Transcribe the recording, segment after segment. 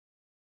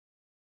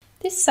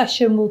This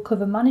session will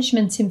cover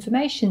management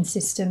information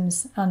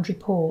systems and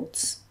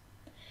reports.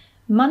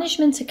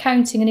 Management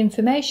accounting and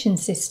information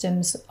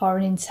systems are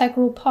an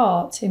integral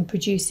part in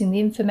producing the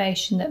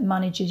information that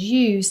managers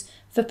use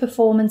for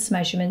performance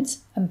measurement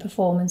and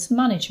performance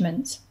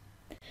management.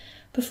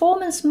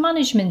 Performance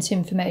management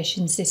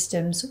information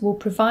systems will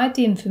provide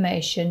the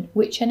information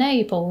which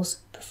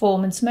enables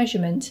performance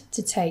measurement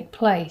to take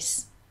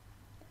place.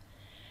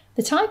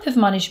 The type of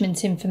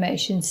management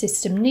information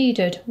system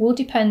needed will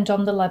depend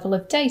on the level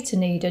of data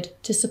needed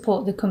to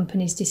support the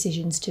company's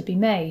decisions to be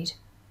made.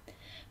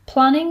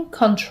 Planning,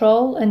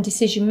 control and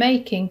decision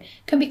making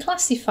can be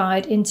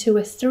classified into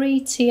a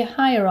three-tier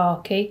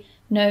hierarchy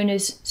known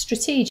as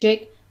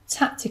strategic,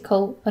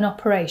 tactical and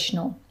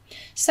operational.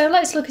 So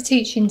let's look at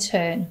each in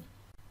turn.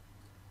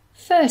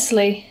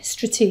 Firstly,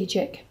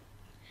 strategic.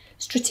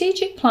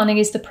 Strategic planning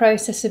is the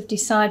process of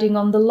deciding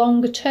on the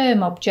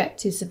longer-term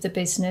objectives of the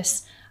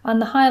business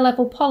and the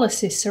high-level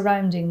policies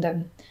surrounding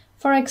them.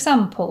 For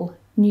example,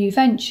 new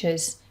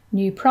ventures,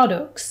 new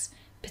products,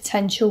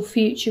 potential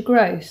future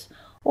growth,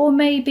 or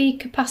maybe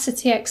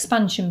capacity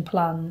expansion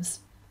plans.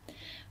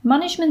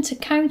 Management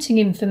accounting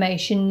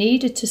information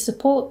needed to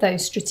support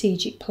those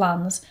strategic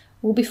plans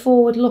will be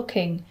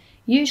forward-looking,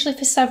 usually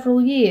for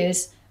several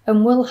years,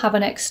 and will have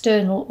an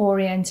external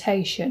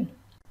orientation.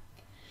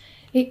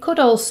 It could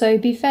also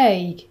be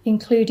vague,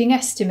 including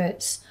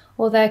estimates,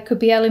 or there could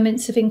be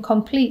elements of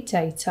incomplete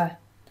data.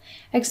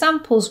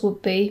 Examples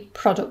would be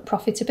product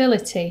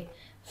profitability,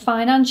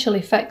 financial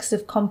effects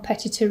of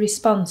competitor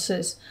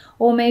responses,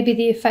 or maybe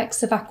the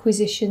effects of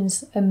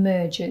acquisitions and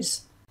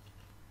mergers.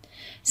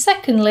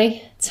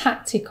 Secondly,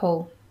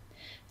 tactical.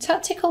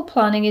 Tactical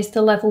planning is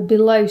the level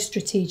below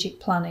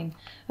strategic planning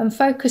and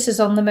focuses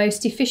on the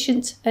most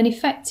efficient and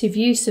effective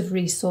use of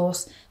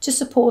resource to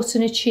support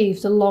and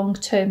achieve the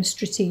long-term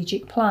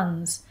strategic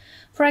plans.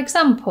 For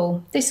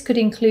example, this could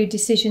include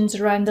decisions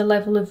around the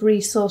level of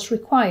resource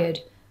required,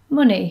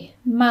 money,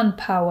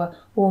 manpower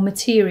or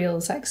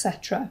materials,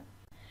 etc.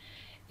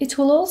 It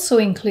will also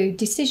include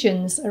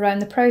decisions around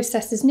the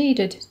processes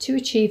needed to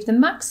achieve the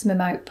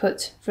maximum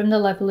output from the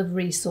level of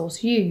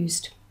resource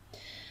used.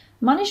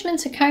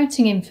 Management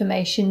accounting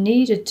information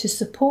needed to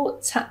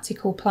support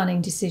tactical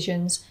planning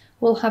decisions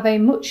will have a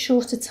much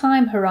shorter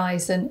time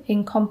horizon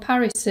in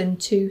comparison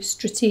to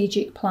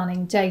strategic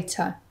planning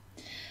data.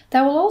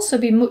 There will also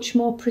be much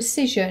more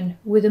precision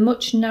with a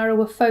much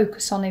narrower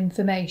focus on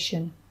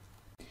information.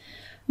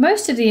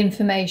 Most of the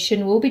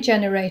information will be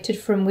generated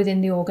from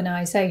within the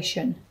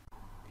organisation.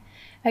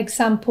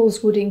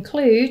 Examples would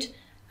include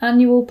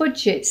annual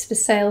budgets for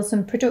sales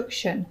and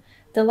production,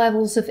 the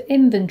levels of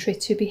inventory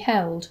to be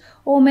held,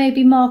 or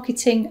maybe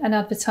marketing and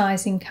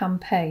advertising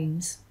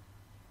campaigns.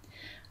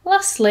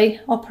 Lastly,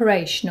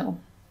 operational.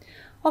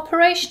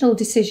 Operational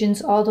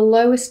decisions are the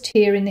lowest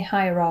tier in the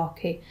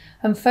hierarchy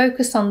and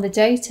focus on the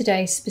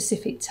day-to-day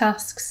specific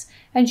tasks,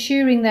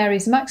 ensuring there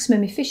is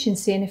maximum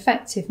efficiency and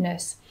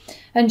effectiveness.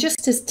 And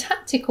just as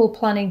tactical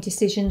planning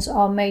decisions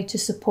are made to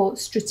support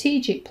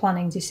strategic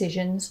planning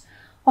decisions,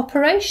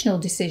 operational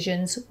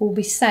decisions will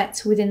be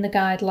set within the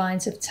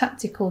guidelines of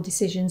tactical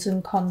decisions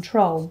and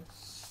control.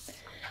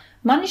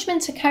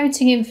 Management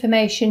accounting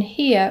information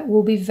here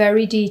will be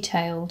very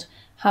detailed,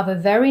 have a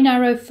very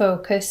narrow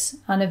focus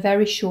and a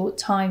very short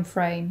time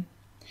frame.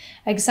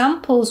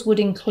 Examples would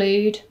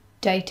include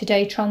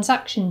day-to-day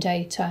transaction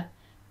data,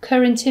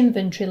 current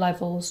inventory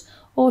levels,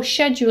 or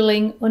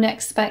scheduling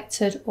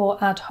unexpected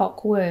or ad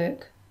hoc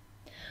work.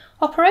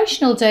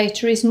 Operational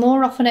data is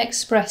more often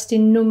expressed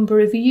in number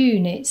of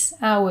units,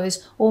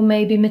 hours, or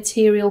maybe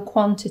material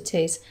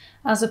quantities,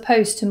 as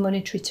opposed to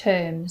monetary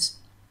terms.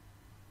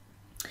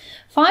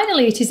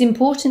 Finally, it is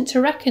important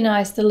to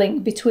recognise the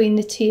link between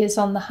the tiers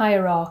on the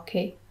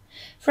hierarchy.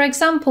 For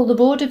example, the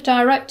board of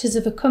directors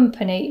of a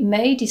company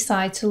may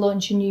decide to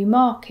launch a new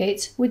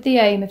market with the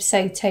aim of,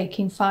 say,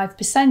 taking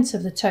 5%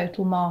 of the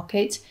total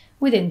market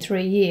within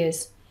 3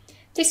 years.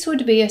 This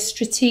would be a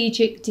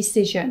strategic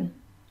decision.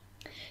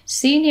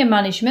 Senior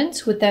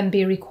management would then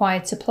be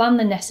required to plan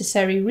the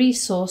necessary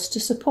resource to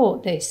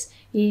support this,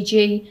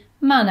 e.g.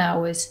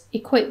 man-hours,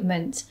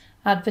 equipment,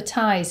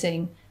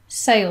 advertising,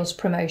 sales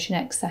promotion,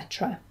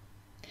 etc.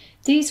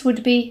 These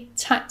would be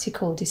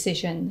tactical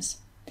decisions.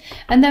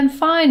 And then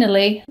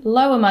finally,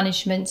 lower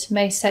management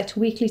may set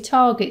weekly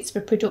targets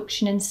for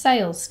production and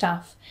sales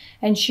staff,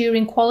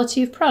 ensuring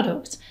quality of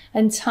product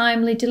and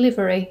timely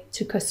delivery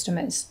to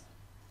customers.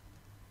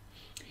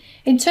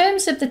 In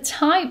terms of the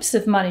types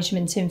of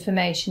management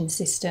information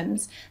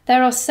systems,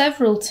 there are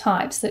several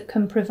types that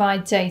can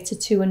provide data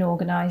to an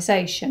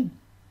organisation.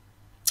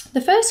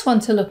 The first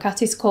one to look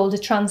at is called a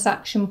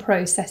transaction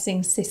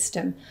processing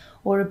system,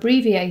 or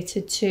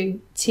abbreviated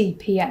to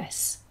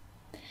TPS.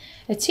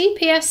 A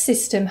TPS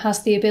system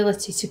has the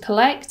ability to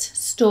collect,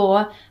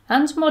 store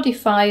and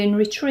modify and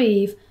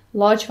retrieve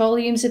large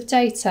volumes of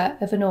data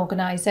of an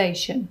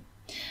organisation.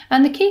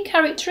 And the key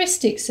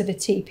characteristics of a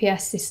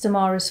TPS system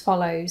are as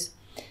follows.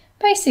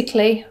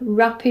 Basically,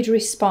 rapid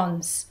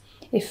response.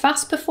 If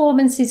fast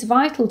performance is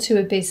vital to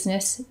a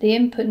business, the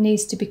input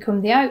needs to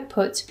become the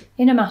output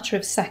in a matter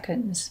of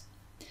seconds.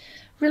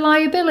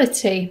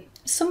 Reliability.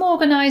 Some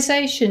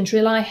organisations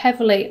rely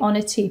heavily on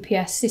a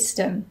TPS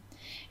system.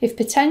 If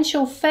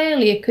potential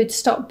failure could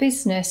stop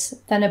business,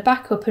 then a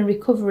backup and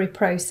recovery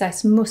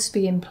process must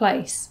be in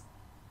place.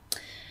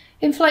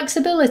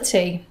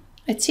 Inflexibility.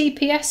 A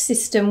TPS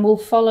system will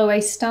follow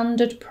a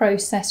standard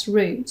process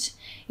route.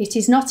 It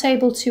is not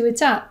able to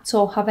adapt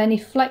or have any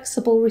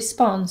flexible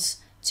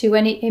response to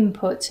any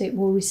input it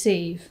will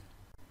receive.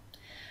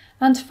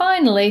 And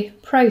finally,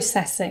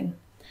 processing.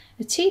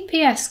 A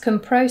TPS can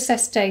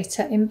process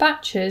data in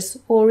batches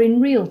or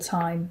in real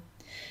time.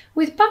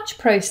 With batch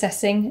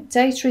processing,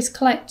 data is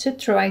collected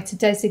throughout a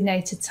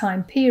designated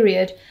time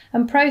period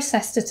and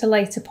processed at a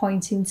later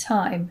point in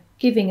time,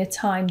 giving a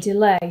time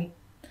delay.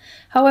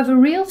 However,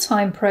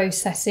 real-time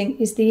processing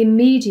is the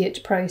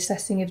immediate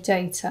processing of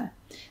data.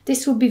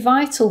 This would be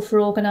vital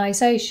for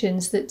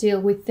organisations that deal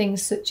with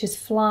things such as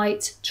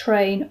flight,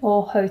 train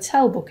or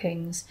hotel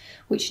bookings,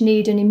 which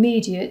need an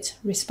immediate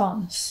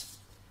response.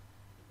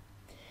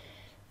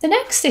 The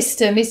next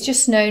system is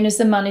just known as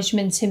the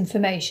Management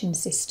Information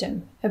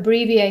System,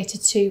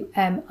 abbreviated to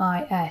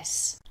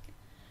MIS.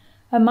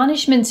 A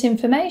Management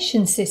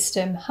Information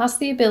System has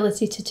the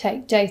ability to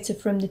take data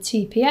from the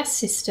TPS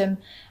system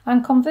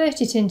and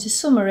convert it into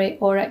summary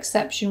or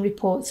exception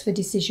reports for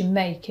decision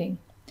making.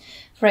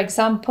 For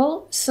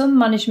example, some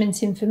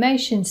management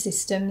information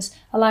systems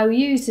allow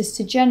users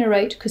to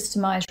generate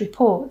customised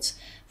reports.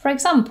 For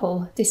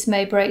example, this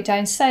may break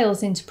down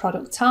sales into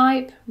product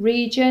type,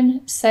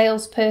 region,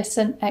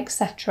 salesperson,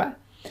 etc.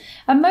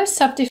 And most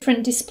have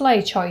different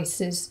display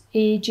choices,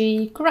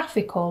 e.g.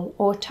 graphical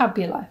or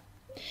tabular.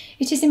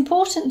 It is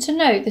important to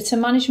note that a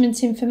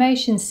management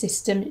information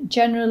system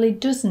generally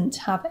doesn't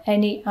have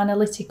any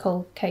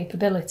analytical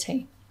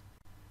capability.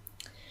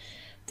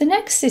 The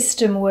next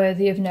system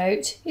worthy of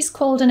note is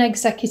called an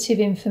Executive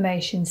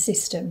Information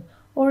System,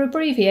 or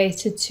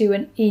abbreviated to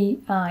an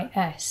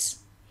EIS.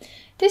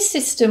 This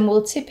system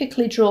will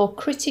typically draw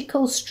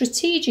critical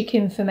strategic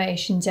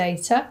information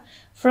data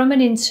from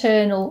an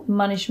internal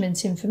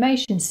management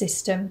information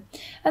system,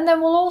 and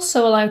then will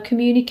also allow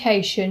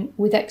communication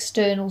with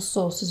external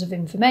sources of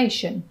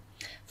information.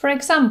 For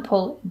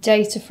example,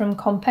 data from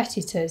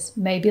competitors,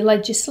 maybe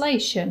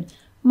legislation,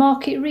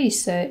 market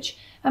research,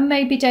 and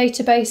maybe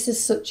databases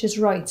such as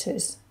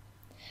Reuters.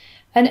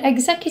 An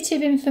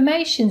executive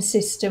information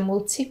system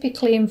will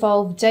typically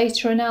involve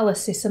data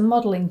analysis and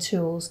modelling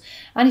tools,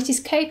 and it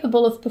is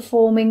capable of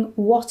performing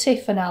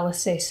what-if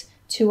analysis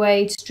to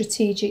aid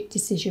strategic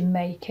decision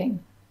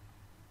making.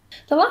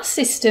 The last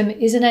system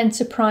is an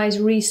Enterprise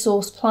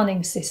Resource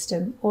Planning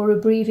System, or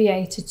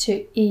abbreviated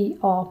to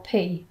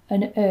ERP,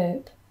 an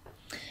ERP.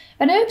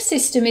 An ERP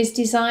system is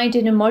designed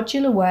in a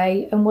modular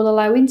way and will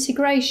allow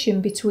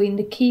integration between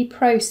the key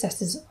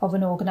processes of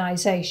an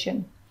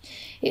organisation.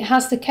 It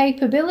has the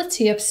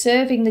capability of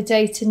serving the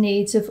data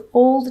needs of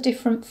all the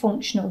different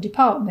functional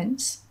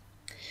departments.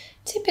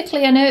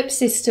 Typically, an ERP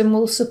system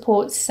will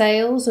support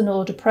sales and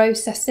order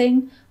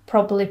processing,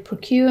 probably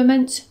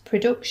procurement,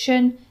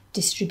 production,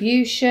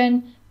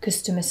 distribution,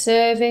 customer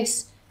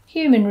service,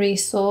 human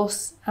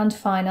resource and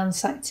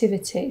finance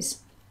activities.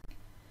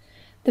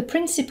 The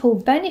principal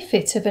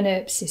benefit of an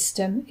ERP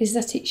system is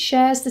that it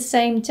shares the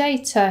same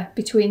data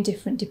between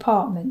different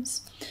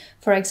departments.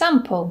 For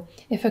example,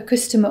 if a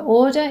customer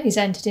order is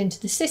entered into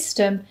the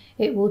system,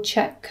 it will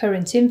check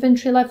current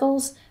inventory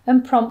levels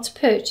and prompt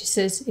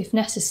purchasers if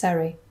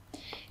necessary.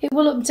 It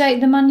will update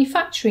the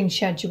manufacturing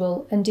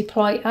schedule and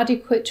deploy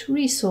adequate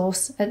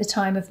resource at the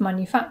time of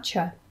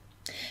manufacture.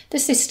 The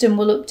system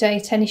will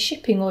update any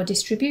shipping or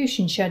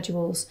distribution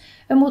schedules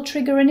and will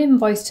trigger an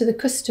invoice to the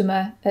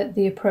customer at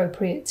the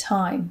appropriate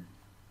time.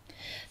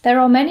 There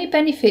are many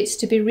benefits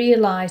to be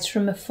realised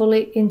from a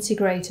fully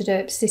integrated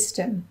ERP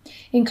system,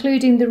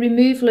 including the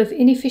removal of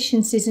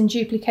inefficiencies and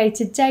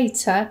duplicated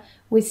data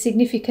with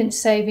significant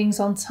savings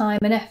on time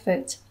and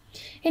effort.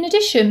 In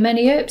addition,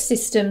 many ERP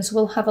systems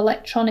will have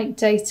electronic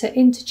data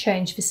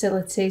interchange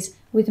facilities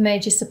with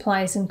major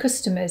suppliers and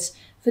customers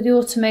for the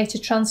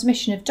automated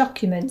transmission of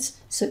documents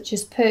such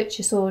as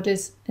purchase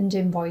orders and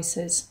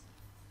invoices.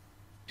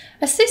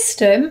 A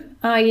system,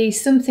 i.e.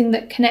 something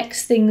that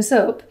connects things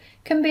up,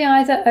 can be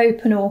either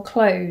open or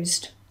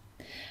closed.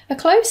 A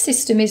closed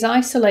system is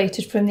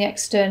isolated from the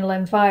external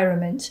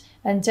environment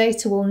and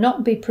data will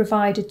not be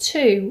provided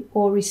to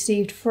or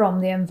received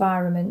from the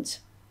environment.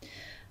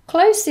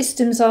 Closed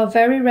systems are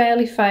very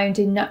rarely found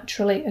in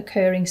naturally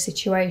occurring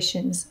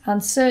situations,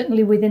 and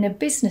certainly within a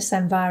business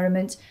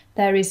environment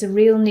there is a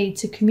real need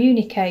to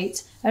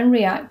communicate and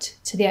react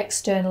to the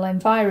external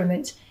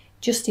environment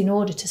just in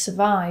order to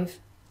survive.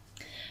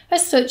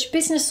 As such,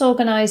 business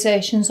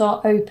organisations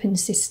are open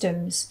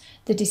systems.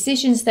 The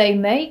decisions they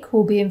make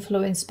will be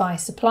influenced by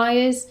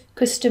suppliers,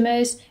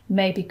 customers,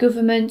 maybe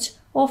government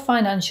or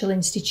financial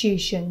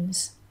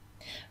institutions.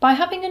 By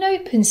having an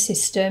open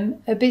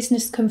system, a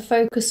business can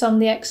focus on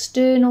the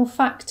external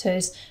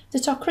factors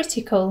that are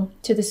critical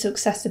to the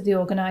success of the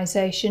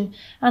organisation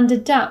and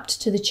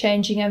adapt to the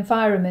changing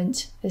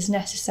environment as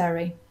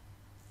necessary.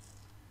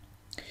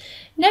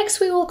 Next,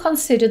 we will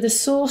consider the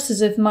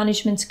sources of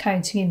management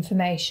accounting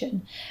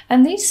information,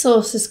 and these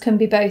sources can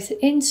be both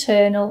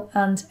internal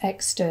and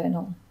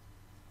external.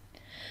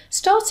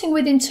 Starting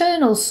with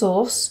internal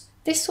source,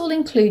 this will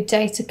include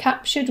data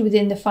captured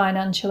within the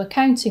financial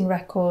accounting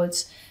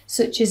records,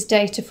 such as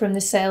data from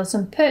the sales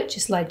and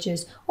purchase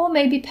ledgers or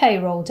maybe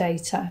payroll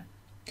data.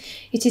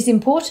 It is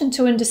important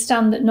to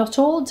understand that not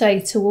all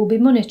data will be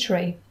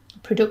monetary.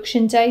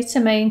 Production data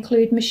may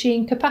include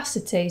machine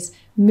capacities,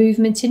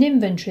 movement in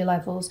inventory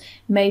levels,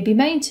 maybe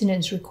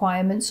maintenance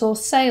requirements or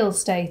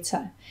sales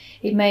data.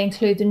 It may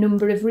include the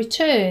number of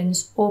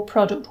returns or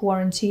product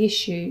warranty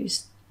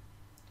issues.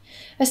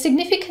 A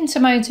significant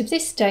amount of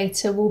this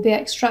data will be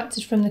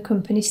extracted from the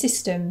company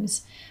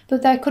systems,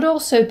 but there could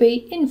also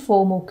be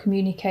informal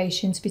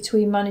communications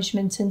between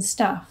management and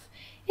staff,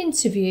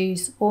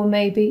 interviews, or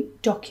maybe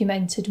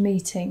documented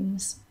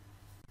meetings.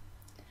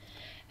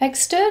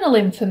 External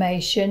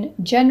information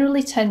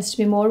generally tends to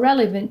be more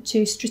relevant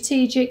to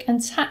strategic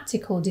and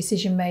tactical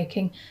decision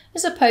making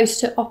as opposed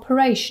to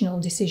operational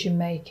decision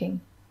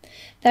making.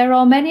 There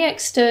are many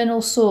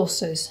external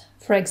sources.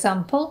 For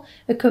example,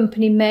 a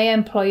company may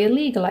employ a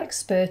legal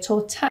expert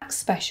or tax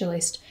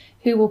specialist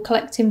who will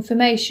collect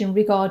information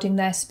regarding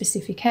their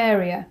specific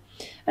area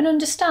and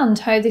understand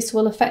how this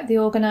will affect the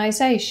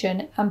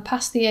organisation and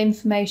pass the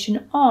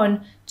information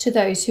on to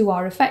those who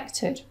are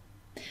affected.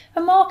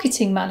 A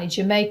marketing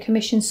manager may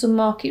commission some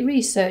market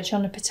research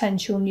on a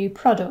potential new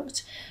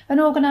product, and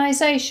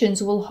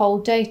organisations will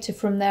hold data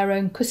from their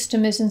own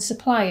customers and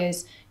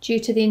suppliers due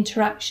to the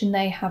interaction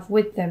they have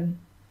with them.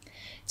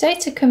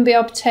 Data can be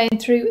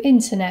obtained through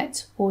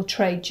internet or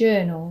trade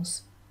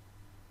journals.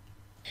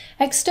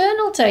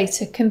 External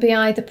data can be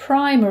either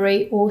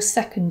primary or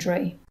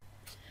secondary.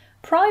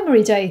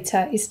 Primary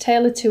data is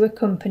tailored to a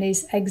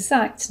company's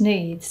exact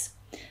needs.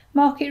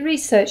 Market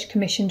research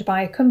commissioned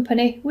by a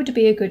company would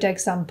be a good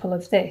example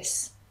of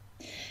this.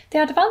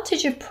 The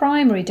advantage of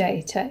primary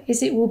data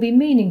is it will be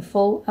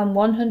meaningful and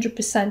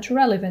 100%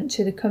 relevant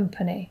to the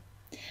company.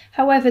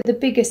 However, the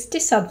biggest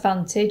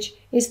disadvantage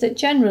is that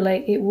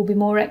generally it will be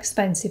more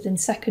expensive than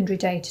secondary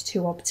data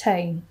to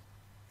obtain.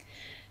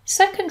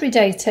 Secondary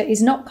data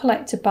is not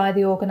collected by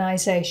the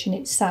organisation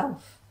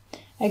itself.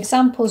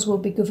 Examples will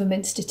be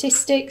government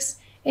statistics,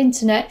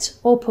 internet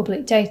or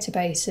public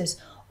databases,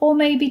 or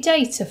maybe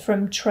data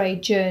from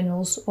trade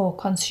journals or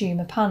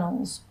consumer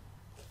panels.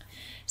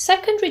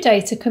 Secondary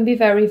data can be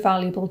very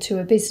valuable to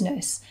a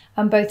business,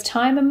 and both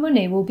time and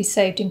money will be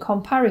saved in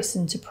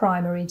comparison to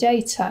primary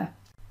data.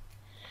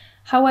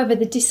 However,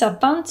 the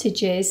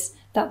disadvantage is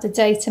that the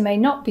data may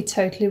not be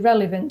totally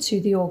relevant to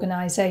the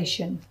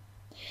organisation.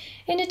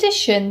 In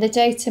addition, the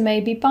data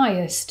may be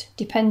biased,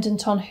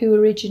 dependent on who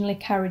originally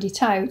carried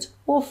it out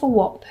or for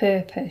what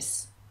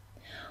purpose.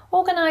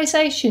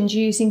 Organisations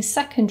using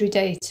secondary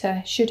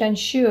data should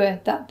ensure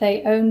that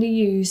they only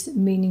use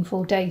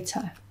meaningful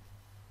data.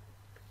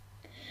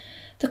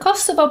 The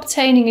costs of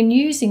obtaining and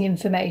using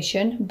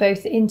information,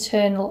 both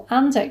internal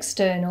and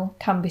external,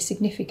 can be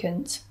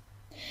significant.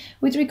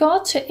 With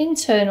regard to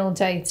internal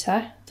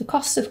data, the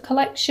costs of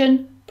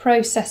collection,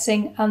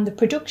 processing and the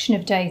production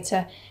of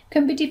data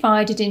can be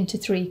divided into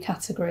three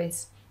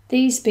categories,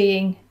 these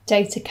being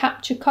data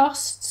capture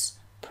costs,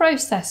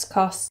 process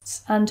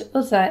costs and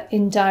other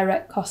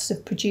indirect costs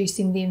of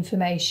producing the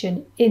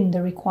information in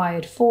the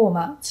required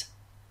format.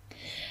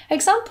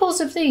 Examples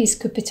of these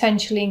could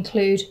potentially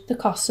include the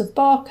costs of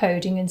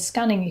barcoding and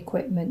scanning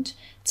equipment,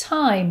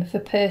 time for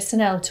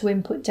personnel to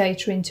input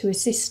data into a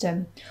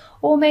system,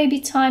 or maybe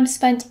time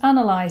spent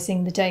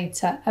analysing the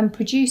data and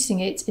producing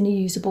it in a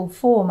usable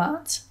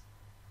format.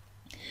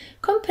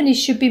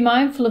 Companies should be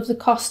mindful of the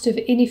cost of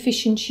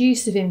inefficient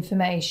use of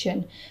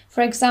information,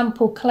 for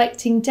example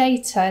collecting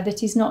data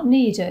that is not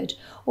needed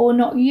or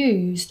not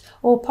used,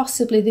 or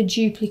possibly the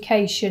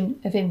duplication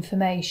of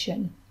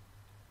information.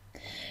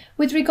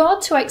 With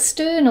regard to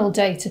external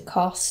data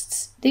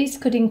costs, these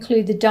could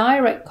include the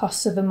direct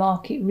costs of a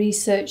market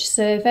research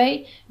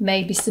survey,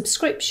 maybe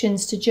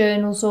subscriptions to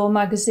journals or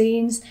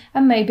magazines,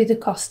 and maybe the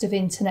cost of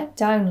internet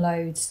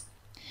downloads.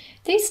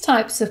 These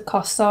types of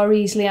costs are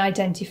easily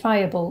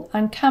identifiable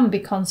and can be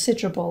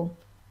considerable.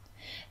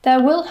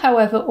 There will,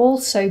 however,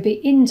 also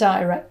be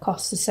indirect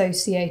costs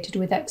associated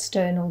with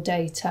external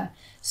data,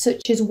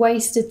 such as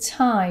wasted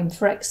time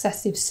for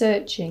excessive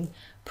searching,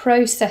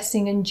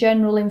 processing and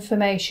general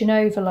information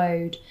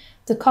overload,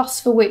 the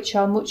costs for which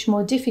are much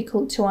more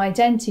difficult to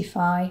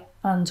identify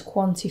and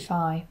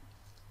quantify.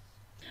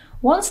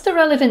 Once the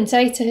relevant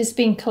data has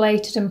been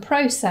collated and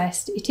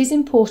processed, it is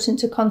important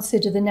to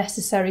consider the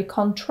necessary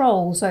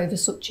controls over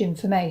such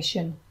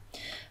information.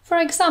 For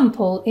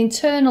example,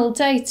 internal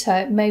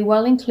data may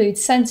well include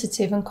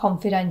sensitive and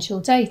confidential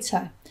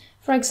data,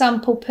 for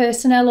example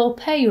personnel or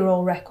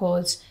payroll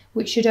records,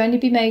 which should only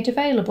be made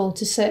available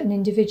to certain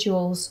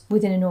individuals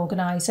within an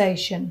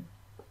organisation.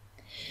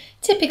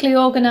 Typically,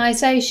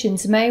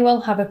 organisations may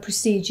well have a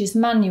procedures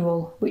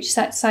manual which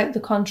sets out the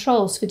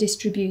controls for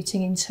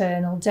distributing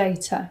internal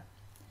data.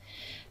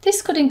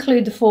 This could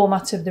include the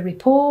format of the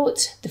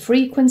report, the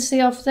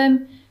frequency of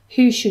them,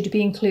 who should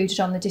be included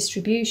on the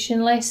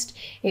distribution list.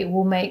 It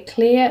will make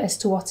clear as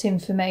to what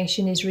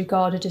information is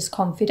regarded as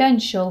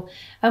confidential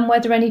and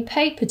whether any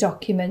paper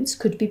documents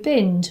could be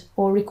binned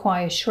or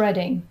require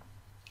shredding.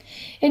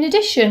 In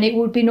addition, it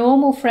would be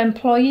normal for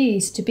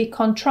employees to be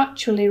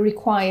contractually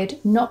required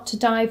not to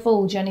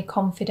divulge any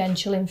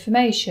confidential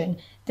information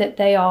that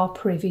they are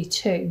privy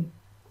to.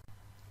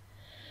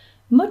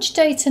 Much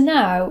data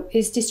now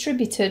is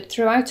distributed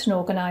throughout an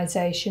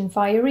organisation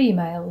via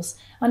emails,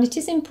 and it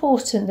is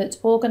important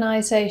that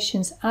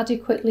organisations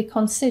adequately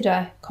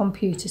consider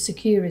computer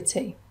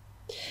security.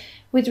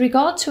 With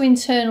regard to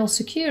internal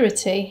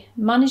security,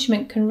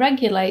 management can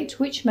regulate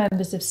which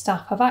members of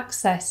staff have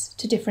access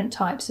to different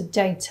types of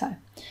data.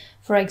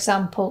 For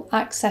example,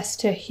 access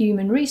to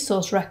human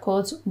resource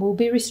records will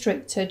be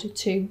restricted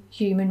to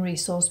human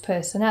resource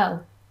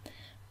personnel.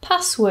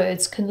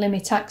 Passwords can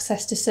limit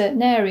access to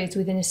certain areas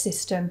within a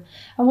system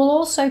and will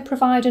also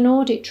provide an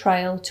audit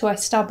trail to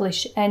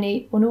establish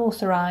any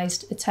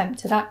unauthorised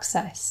attempted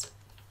access.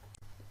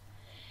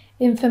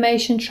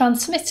 Information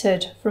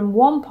transmitted from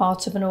one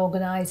part of an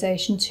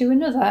organisation to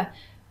another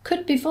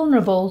could be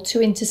vulnerable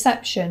to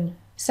interception,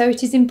 so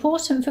it is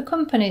important for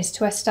companies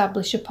to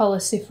establish a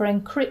policy for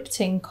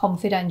encrypting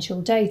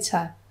confidential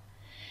data.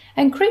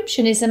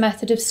 Encryption is a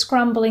method of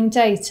scrambling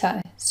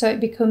data so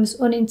it becomes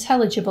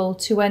unintelligible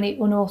to any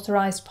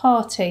unauthorised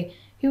party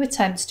who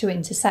attempts to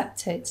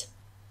intercept it.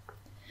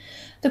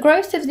 The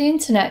growth of the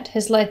internet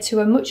has led to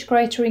a much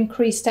greater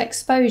increased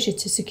exposure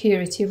to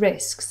security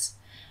risks.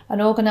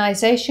 An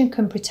organisation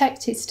can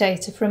protect its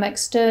data from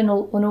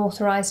external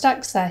unauthorised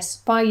access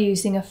by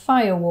using a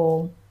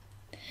firewall.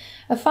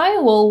 A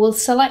firewall will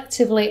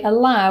selectively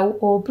allow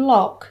or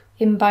block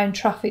inbound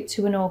traffic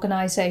to an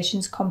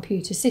organisation's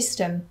computer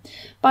system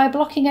by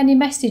blocking any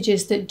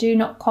messages that do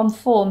not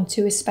conform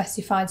to a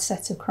specified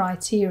set of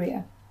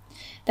criteria.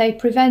 They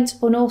prevent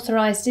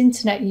unauthorised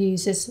internet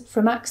users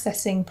from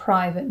accessing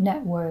private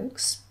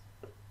networks.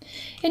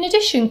 In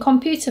addition,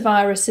 computer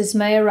viruses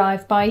may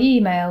arrive by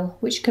email,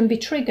 which can be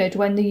triggered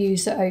when the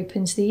user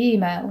opens the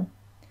email.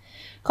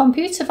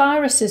 Computer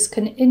viruses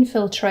can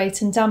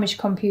infiltrate and damage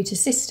computer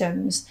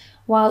systems,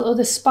 while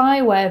other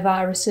spyware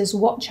viruses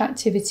watch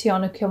activity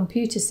on a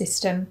computer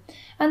system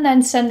and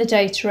then send the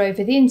data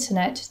over the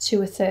internet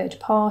to a third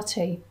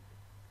party.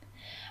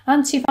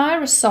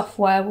 Antivirus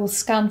software will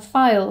scan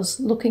files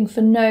looking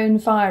for known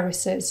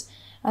viruses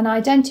and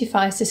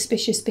identify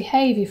suspicious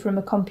behaviour from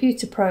a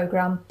computer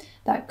program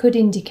that could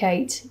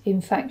indicate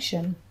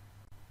infection.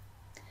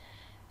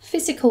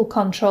 Physical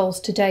controls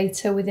to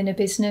data within a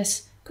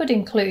business could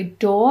include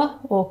door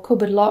or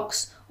cupboard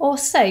locks or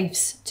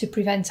safes to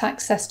prevent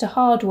access to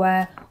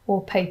hardware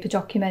or paper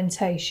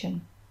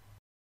documentation.